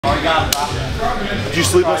Did you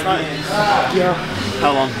sleep last night? Yeah.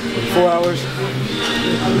 How long? 4 hours.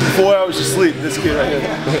 4 hours of sleep, this kid right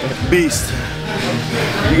here. Beast.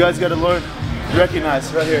 You guys gotta learn,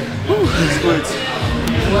 recognize right here. Woo, squids.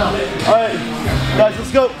 Alright, guys,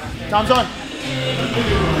 let's go. Time's on.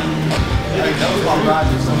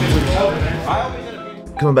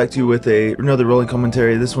 Coming back to you with another rolling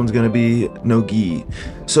commentary. This one's gonna be nogi.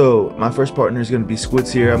 So my first partner is gonna be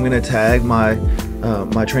Squids here. I'm gonna tag my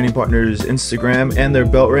my training partner's Instagram and their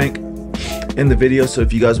belt rank in the video. So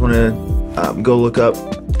if you guys wanna go look up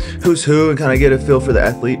who's who and kind of get a feel for the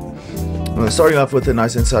athlete. Starting off with a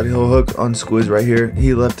nice inside heel hook on Squids right here.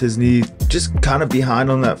 He left his knee just kind of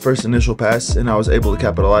behind on that first initial pass, and I was able to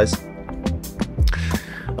capitalize.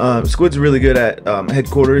 Squid's really good at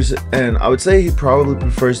headquarters, and I would say he probably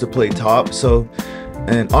prefers to play top. So,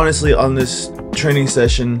 and honestly, on this training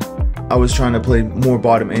session, I was trying to play more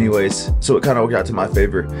bottom anyways, so it kind of worked out to my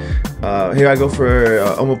favor. Here I go for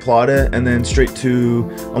omoplata, and then straight to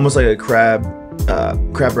almost like a crab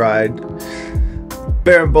ride,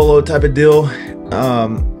 berimbolo type of deal.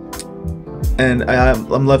 And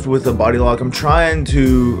I'm left with a body lock. I'm trying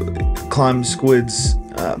to climb Squid's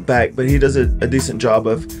back, but he does a decent job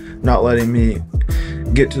of not letting me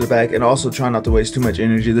get to the back, and also trying not to waste too much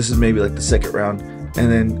energy. This is maybe like the second round,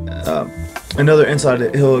 and then another inside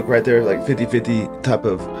heel hook right there, like 50-50 type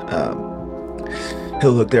of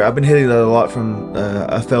heel hook there. I've been hitting that a lot from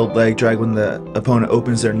a failed leg drag when the opponent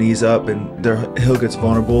opens their knees up and their heel gets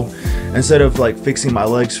vulnerable. Instead of like fixing my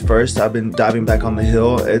legs first, I've been diving back on the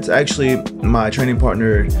heel. It's actually my training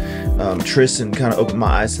partner Tristan kind of opened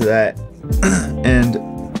my eyes to that, and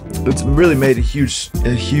it's really made a huge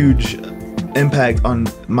impact on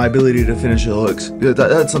my ability to finish heel hooks.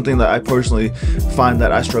 That's something that I personally find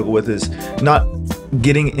that I struggle with, is not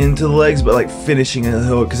getting into the legs, but like finishing a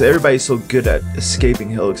heel hook, because everybody's so good at escaping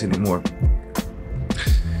heel hooks anymore.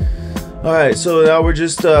 Alright, so now we're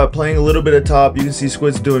just playing a little bit of top. You can see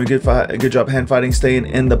Squid's doing a good job hand fighting, staying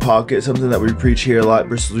in the pocket, something that we preach here a lot,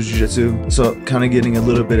 Bristol Jiu Jitsu. So kind of getting a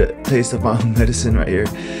little bit of taste of my own medicine right here.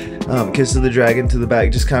 Kiss of the dragon to the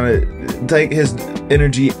back, just kind of take his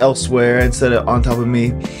energy elsewhere instead of on top of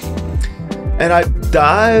me. And I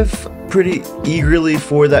dive pretty eagerly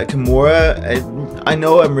for that Kimura. I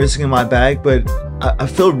know I'm risking my back, but I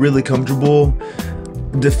feel really comfortable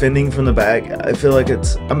defending from the back. I feel like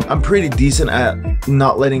I'm pretty decent at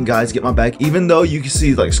not letting guys get my back, even though you can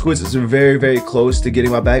see like Squids is very close to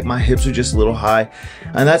getting my back. My hips are just a little high,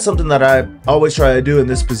 and that's something that I always try to do in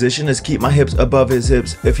this position, is keep my hips above his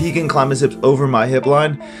hips. If he can climb his hips over my hip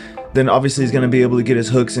line, then obviously he's going to be able to get his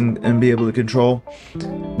hooks and be able to control.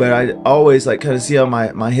 But I always like kind of see how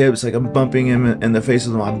my hips, like I'm bumping him in the face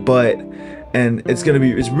with my butt, and it's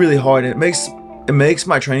really hard, and it makes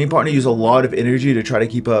my training partner use a lot of energy to try to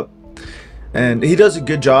keep up. And he does a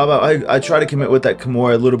good job. I try to commit with that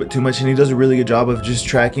Kimura a little bit too much, and he does a really good job of just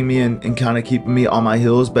tracking me and kind of keeping me on my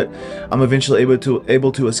heels, but I'm eventually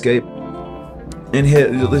able to escape and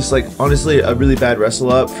hit this, like, honestly a really bad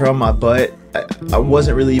wrestle up from my butt. I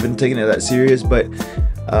wasn't really even taking it that serious, but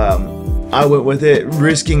I went with it,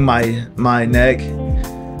 risking my neck,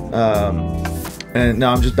 and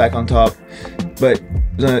now I'm just back on top. But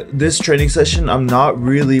this training session, I'm not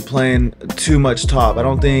really playing too much top. I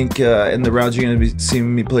don't think in the rounds you're going to be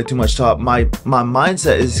seeing me play too much top. My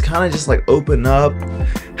mindset is kind of just like open up,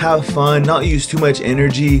 have fun, not use too much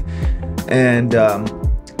energy, and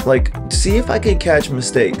like see if I can catch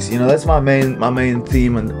mistakes. You know, that's my main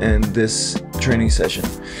theme in this training session.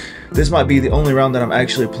 This might be the only round that I'm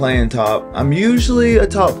actually playing top. I'm usually a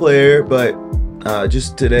top player, but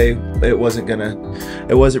just today it wasn't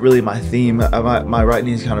really my theme. My right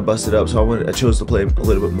knee is kind of busted up, so I chose to play a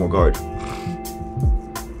little bit more guard.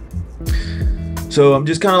 So I'm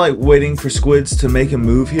just kind of like waiting for Squids to make a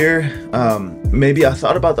move here. Maybe I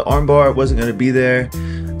thought about the armbar, it wasn't going to be there.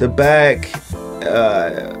 The back,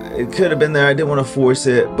 it could have been there. I didn't want to force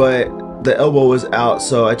it, but the elbow was out,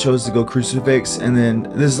 so I chose to go crucifix. And then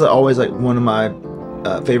this is always like one of my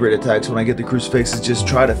favorite attacks when I get the crucifix, is just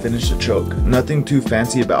try to finish the choke. Nothing too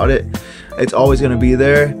fancy about it. It's always going to be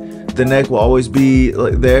there. The neck will always be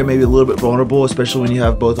like there, maybe a little bit vulnerable, especially when you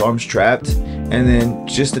have both arms trapped. And then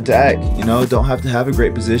just attack. You know, don't have to have a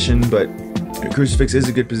great position, but a crucifix is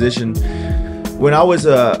a good position. When I was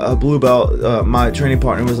a blue belt, my training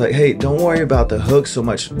partner was like, hey, don't worry about the hook so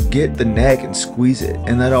much, get the neck and squeeze it.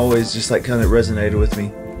 And that always just like kind of resonated with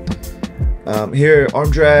me. Here, arm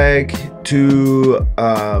drag to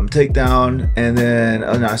takedown, and then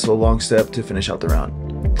a nice little long step to finish out the round.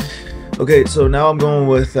 Okay, so now I'm going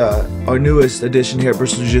with our newest addition here at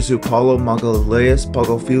Bristol Jiu Jitsu, Paulo Magalhães.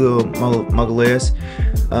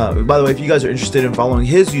 By the way, if you guys are interested in following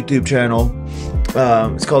his YouTube channel,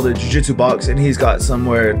 it's called the Jiu Jitsu Box, and he's got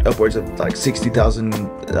somewhere upwards of like 60,000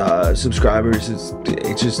 subscribers.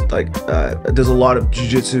 It's just like there's a lot of Jiu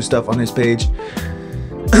Jitsu stuff on his page.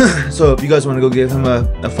 So if you guys want to go give him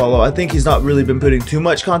a follow, I think he's not really been putting too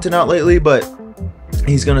much content out lately, but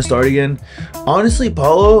he's gonna start again. Honestly,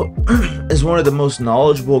 Paulo is one of the most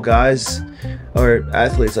knowledgeable guys, or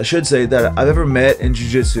athletes I should say, that I've ever met in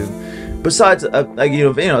jiu-jitsu. Besides like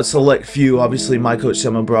you know a select few. Obviously my coach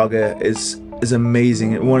Samuel Braga is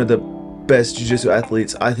amazing and one of the best jiu-jitsu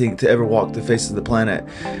athletes I think to ever walk the face of the planet.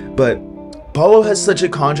 But Paulo has such a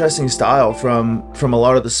contrasting style from a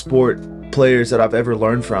lot of the sport players that I've ever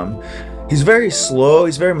learned from. He's very slow,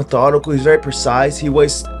 he's very methodical, he's very precise, he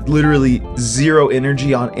wastes literally zero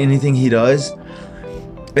energy on anything he does.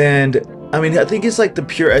 And I mean, I think it's like the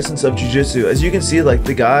pure essence of jiu-jitsu. As you can see, like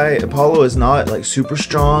the guy Paulo is not like super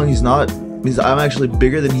strong. I'm actually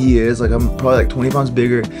bigger than he is. Like I'm probably like 20 pounds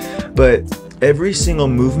bigger, but every single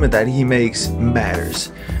movement that he makes matters,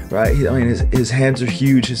 right? I mean, his hands are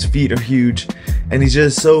huge, his feet are huge, and he's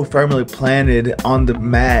just so firmly planted on the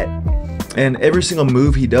mat. And every single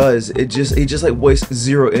move he does, he just like wastes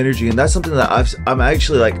zero energy. And that's something that I'm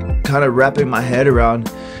actually like kind of wrapping my head around.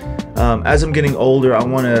 As I'm getting older, I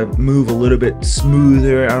want to move a little bit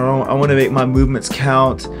smoother. I want to make my movements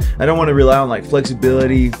count. I don't want to rely on like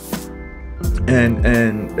flexibility and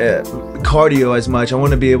cardio as much. I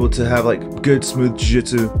want to be able to have like good smooth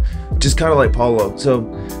jiu-jitsu, just kind of like Paulo. So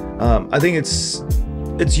I think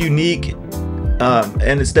it's unique,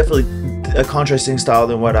 and it's definitely a contrasting style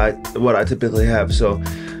than what I typically have. So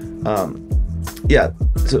yeah,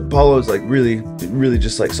 so Paulo is like really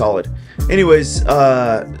just like solid. Anyways,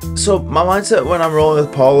 so my mindset when I'm rolling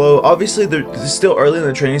with Paulo, obviously it's still early in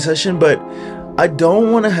the training session, but I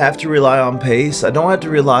don't want to have to rely on pace. I don't have to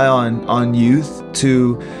rely on youth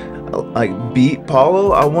to like beat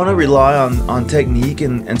Paulo. I want to rely on technique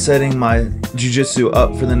and setting my jiu-jitsu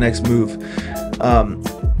up for the next move.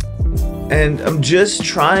 And I'm just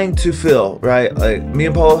trying to feel right. Like me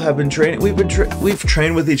and Paulo have been training. We've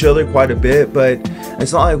trained with each other quite a bit, but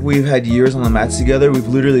it's not like we've had years on the mats together. We've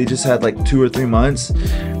literally just had like 2 or 3 months.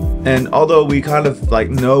 And although we kind of like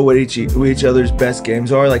know what each other's best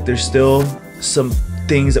games are, like there's still some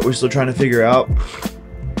things that we're still trying to figure out.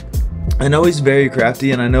 I know he's very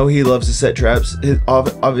crafty, and I know he loves to set traps.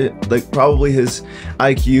 Like probably his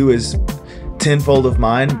IQ is tenfold of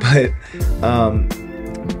mine, but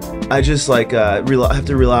I just like have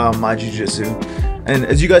to rely on my jiu-jitsu. And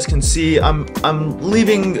as you guys can see, I'm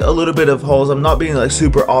leaving a little bit of holes. I'm not being like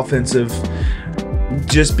super offensive,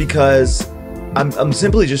 just because I'm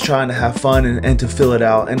simply just trying to have fun and to fill it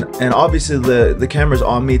out. And obviously the camera's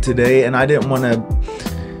on me today, and I didn't want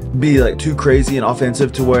to be like too crazy and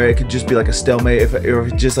offensive to where it could just be like a stalemate or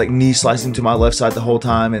just like knee slicing to my left side the whole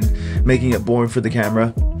time and making it boring for the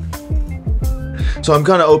camera. So I'm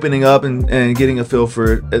kind of opening up and getting a feel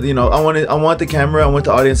for, you know, I want the camera, I want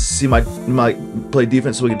the audience to see my play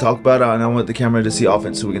defense so we can talk about it, and I want the camera to see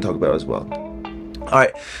offense so we can talk about it as well. All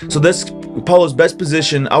right, so that's Paulo's best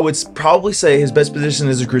position. I would probably say his best position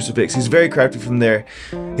is a crucifix. He's very crafty from there.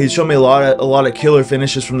 He's shown me a lot of killer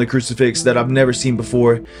finishes from the crucifix that I've never seen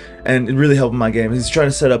before, and it really helped my game. He's trying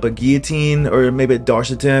to set up a guillotine or maybe a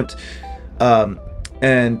darce attempt.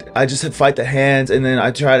 And I just had fight the hands, and then I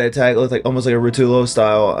try to attack with like almost like a Rotullo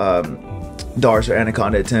style darce or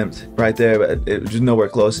anaconda attempt right there, but it was nowhere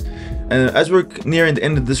close. And as we're nearing the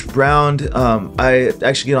end of this round, I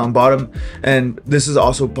actually get on bottom, and this is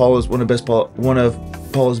also Paulo's one of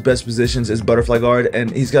Paulo's best positions is butterfly guard, and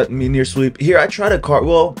he's got me near sweep. Here I try to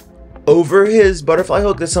cartwheel over his butterfly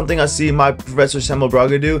hook. That's something I see my professor Samuel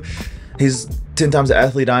Braga do. He's 10 times the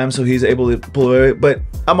athlete I am, so he's able to pull away, but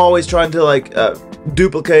I'm always trying to like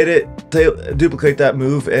duplicate that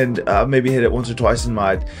move, and maybe hit it once or twice in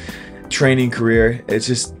my training career. It's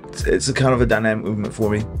a kind of a dynamic movement for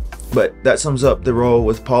me. But that sums up the roll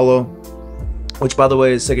with Paulo, which by the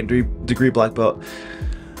way is second degree black belt.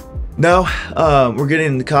 Now we're getting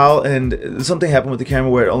into Kyle, and something happened with the camera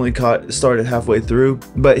where it only started halfway through,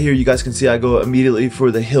 but here you guys can see I go immediately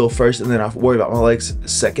for the heel first, and then I worry about my legs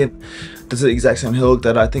second. That's the exact same heel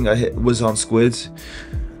that I think I was on squids.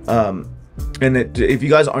 And if you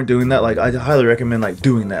guys aren't doing that, like I highly recommend like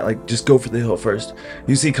doing that, like just go for the heel first.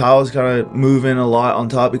 You see Kyle's kind of moving a lot on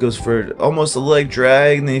top. He goes for almost a leg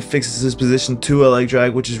drag, and then he fixes his position to a leg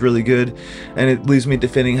drag, which is really good, and it leaves me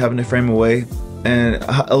defending, having to frame away, and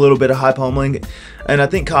a little bit of high pummeling. And I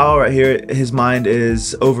think Kyle right here, his mind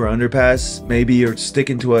is over underpass maybe, or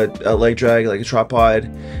sticking to a leg drag like a tripod,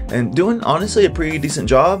 and doing honestly a pretty decent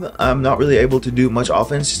job. I'm not really able to do much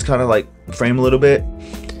offense, just kind of like frame a little bit.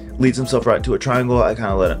 leads himself right to a triangle, I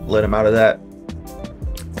kind of let him out of that.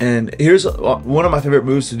 And here's one of my favorite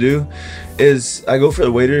moves to do is I go for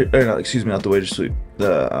the waiter, or no, excuse me, not the waiter sweep,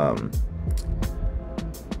 the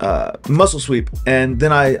muscle sweep, and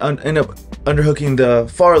then I end up underhooking the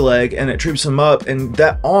far leg, and it trips him up, and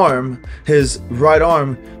that arm, his right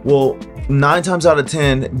arm, will 9 times out of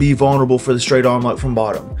 10 be vulnerable for the straight arm lock from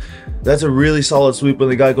bottom. That's a really solid sweep when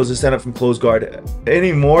the guy goes to stand up from close guard.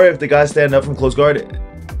 Anymore, if the guy stand up from close guard,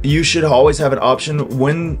 you should always have an option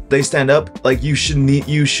when they stand up. Like you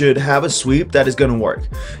should have a sweep that is gonna work.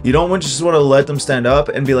 You don't just want to let them stand up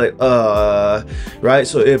and be like, right?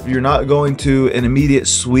 So if you're not going to an immediate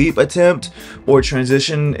sweep attempt or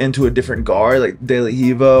transition into a different guard, like daily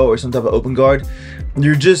Hevo or some type of open guard,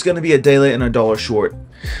 you're just gonna be a day late and $1 short.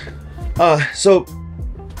 So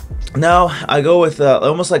now I go with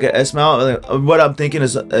almost like an S mount. What I'm thinking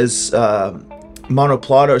is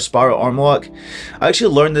monoplata or spiral arm lock. I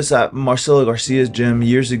actually learned this at Marcelo Garcia's gym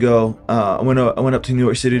years ago. I went up to New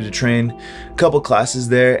York City to train a couple classes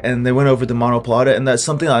there, and they went over the monoplata, and that's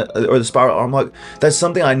something or the spiral arm lock, that's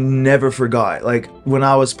something I never forgot. Like when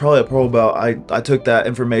I was probably a pro belt, I took that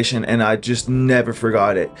information and I just never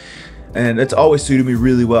forgot it, and it's always suited me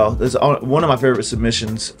really well. That's one of my favorite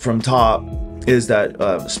submissions from top, is that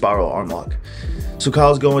spiral arm lock. So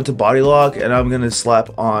Kyle's going to body lock, and I'm gonna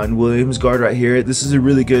slap on Williams guard right here. This is a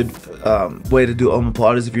really good way to do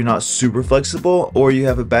omoplatas if you're not super flexible or you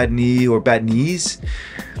have a bad knee or bad knees.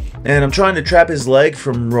 And I'm trying to trap his leg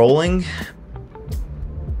from rolling,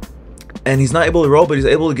 and he's not able to roll, but he's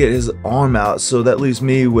able to get his arm out. So that leaves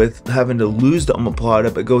me with having to lose the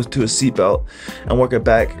omoplata, but go to a seatbelt and work a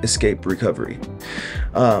back escape recovery.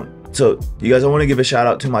 So you guys, I want to give a shout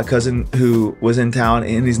out to my cousin who was in town,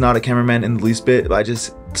 and he's not a cameraman in the least bit. I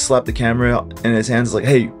just slapped the camera in his hands like,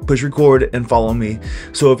 hey, push record and follow me.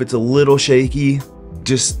 So if it's a little shaky,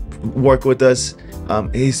 just work with us.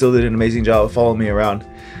 He still did an amazing job of following me around.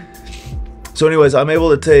 So anyways, I'm able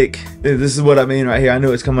to take, this is what I mean right here, I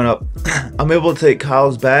knew it's coming up. I'm able to take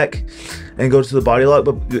Kyle's back and go to the body lock,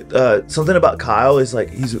 but something about Kyle is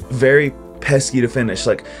like, he's very pesky to finish.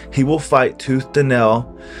 Like he will fight tooth to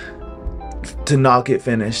nail to knock it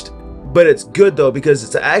finished. But it's good though, because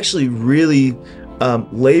it's actually really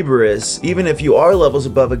laborious, even if you are levels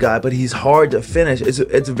above a guy, but he's hard to finish.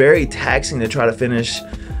 It's very taxing to try to finish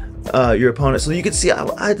your opponent. So you can see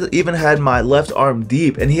I even had my left arm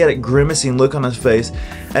deep, and he had a grimacing look on his face,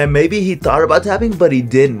 and maybe he thought about tapping, but he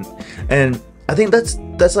didn't. And I think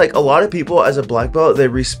that's like a lot of people as a black belt, they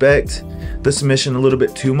respect the submission a little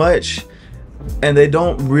bit too much, and they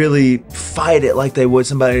don't really fight it like they would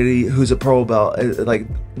somebody who's a pro belt, like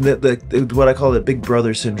what I call the big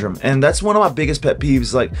brother syndrome. And that's one of my biggest pet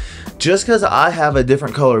peeves. Like, just because I have a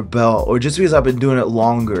different color belt, or just because I've been doing it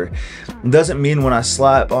longer, doesn't mean when I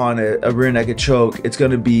slap on a rear naked choke, it's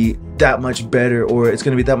going to be that much better, or it's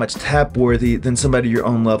going to be that much tap worthy than somebody your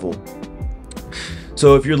own level.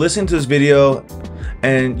 So if you're listening to this video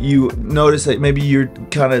and you notice that maybe you're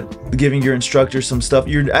kind of giving your instructor some stuff,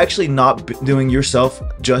 you're actually not doing yourself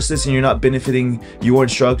justice, and you're not benefiting your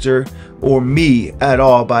instructor or me at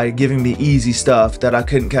all by giving me easy stuff that I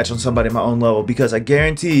couldn't catch on somebody at my own level. Because I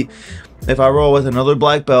guarantee if I roll with another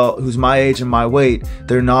black belt who's my age and my weight,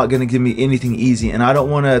 they're not going to give me anything easy, and I don't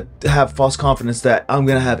want to have false confidence that I'm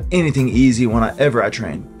going to have anything easy whenever I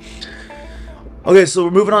train. Okay, so we're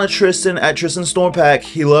moving on to Tristan at Tristan Stormpack.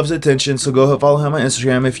 He loves attention, so go follow him on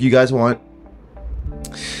Instagram if you guys want.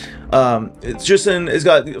 Tristan has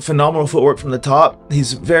got phenomenal footwork from the top.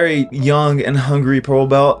 He's very young and hungry pro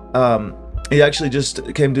belt. He actually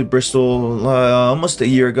just came to Bristol almost a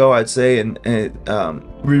year ago, I'd say, and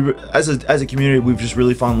as a community, we've just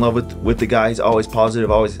really fallen in love with the guy. He's always positive,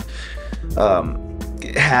 always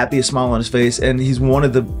happy, a smile on his face, and he's one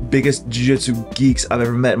of the biggest jiu-jitsu geeks I've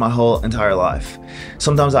ever met in my whole entire life.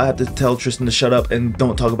 Sometimes I have to tell Tristan to shut up and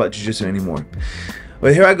don't talk about jiu-jitsu anymore.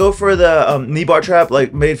 But here I go for the knee bar trap,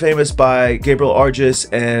 like made famous by Gabriel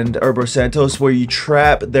Arges and Herber Santos, where you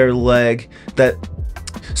trap their leg.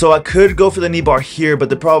 So I could go for the knee bar here, but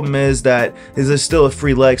the problem is that there's still a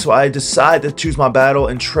free leg, so I decide to choose my battle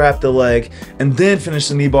and trap the leg and then finish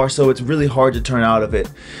the knee bar, so it's really hard to turn out of it.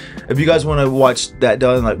 If you guys want to watch that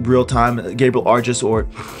done like real time, Gabriel Arges or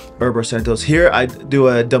Herber Santos. Here I do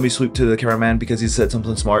a dummy sweep to the cameraman because he said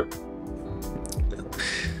something smart,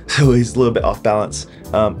 so he's a little bit off balance.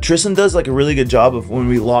 Tristan does like a really good job of when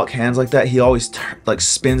we lock hands like that. He always like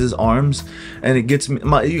spins his arms, and it gets me.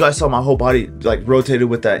 You guys saw my whole body like rotated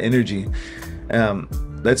with that energy.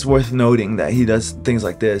 that's worth noting that he does things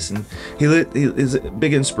like this. And he is a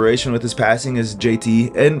big inspiration with his passing is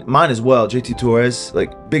JT, and mine as well, JT Torres.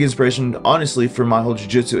 Like, big inspiration honestly for my whole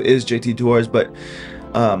jiu-jitsu is JT Torres, but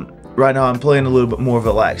right now I'm playing a little bit more of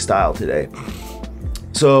a lax style today.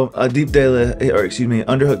 So deep de la, or excuse me,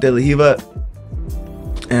 underhook de la Hiva,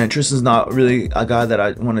 and Tristan's not really a guy that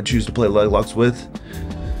I want to choose to play leg locks with.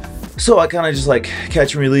 So I kind of just like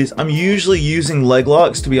catch and release. I'm usually using leg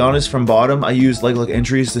locks, to be honest, from bottom. I use leg lock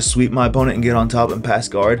entries to sweep my opponent and get on top and pass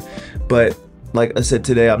guard. But like I said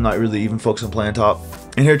today, I'm not really even focused on playing top.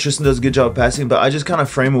 And here Tristan does a good job of passing, but I just kind of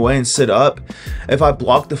frame away and sit up. If I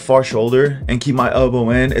block the far shoulder and keep my elbow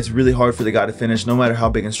in, it's really hard for the guy to finish, no matter how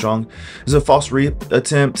big and strong. There's a false reap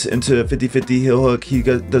attempt into 50-50 heel hook. He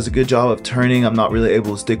does a good job of turning. I'm not really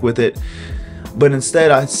able to stick with it. But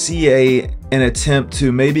instead I see an attempt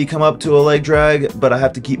to maybe come up to a leg drag, but I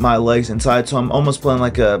have to keep my legs inside, so I'm almost playing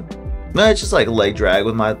like it's just like a leg drag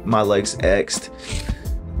with my legs X'd.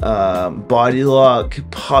 Body lock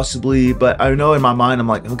possibly, but I know in my mind I'm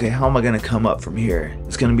like, okay, how am I gonna come up from here?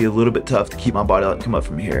 It's gonna be a little bit tough to keep my body lock and come up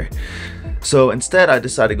from here. So instead I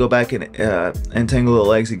decided to go back and entangle the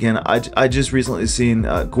legs again. I just recently seen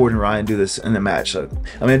Gordon Ryan do this in a match. So,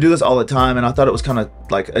 I mean, I do this all the time, and I thought it was kind of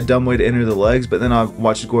like a dumb way to enter the legs, but then I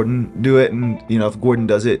watched Gordon do it, and you know, if Gordon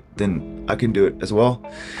does it, then I can do it as well.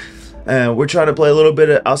 And we're trying to play a little bit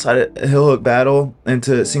of outside heel hook battle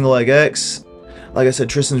into single leg X. Like I said,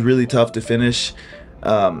 Tristan's really tough to finish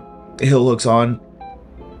heel hooks on.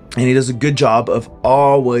 And he does a good job of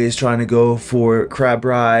always trying to go for crab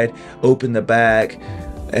ride, open the back,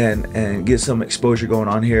 and get some exposure going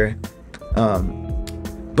on here.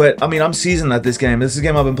 But I mean, I'm seasoned at this game. This is a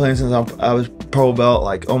game I've been playing since I was pro belt,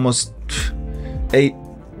 like almost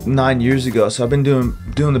 8-9 years ago. So I've been doing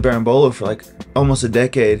the berimbolo for like almost a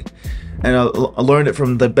decade. And I learned it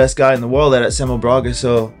from the best guy in the world at Samuel Braga,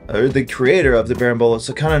 so the creator of the berimbolo.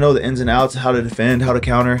 So kind of know the ins and outs, how to defend, how to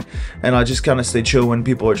counter, and I just kind of stay chill when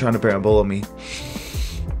people are trying to berimbolo me.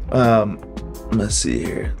 Let's see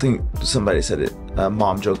here. I think somebody said it.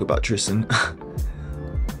 Mom joke about Tristan.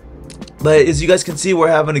 But as you guys can see, we're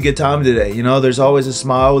having a good time today. You know, there's always a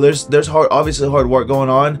smile. There's obviously hard work going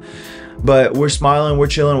on, but we're smiling, we're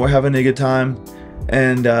chilling, we're having a good time,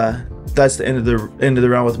 and that's the end of the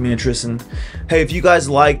round with me and Tristan. Hey, if you guys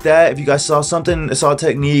like that, if you guys saw something, saw a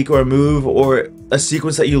technique or a move or a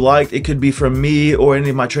sequence that you liked, it could be from me or any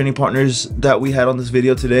of my training partners that we had on this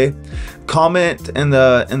video today. Comment in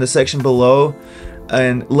the section below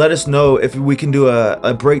and let us know if we can do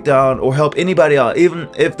a breakdown or help anybody out. Even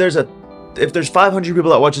if there's 500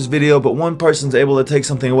 people that watch this video, but one person's able to take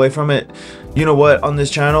something away from it, you know what? On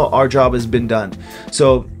this channel, our job has been done.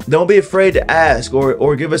 So don't be afraid to ask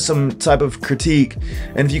or give us some type of critique.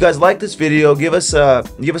 And if you guys like this video, give us a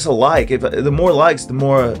like. The more likes, the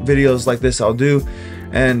more videos like this I'll do.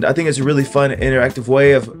 And I think it's a really fun, interactive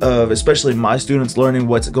way of especially my students learning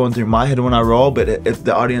what's going through my head when I roll. But if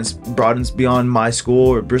the audience broadens beyond my school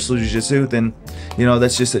or Bristol Jiu Jitsu, then, you know,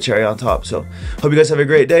 that's just a cherry on top. So hope you guys have a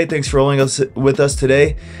great day. Thanks for rolling with us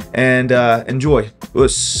today, and enjoy.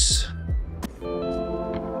 Us.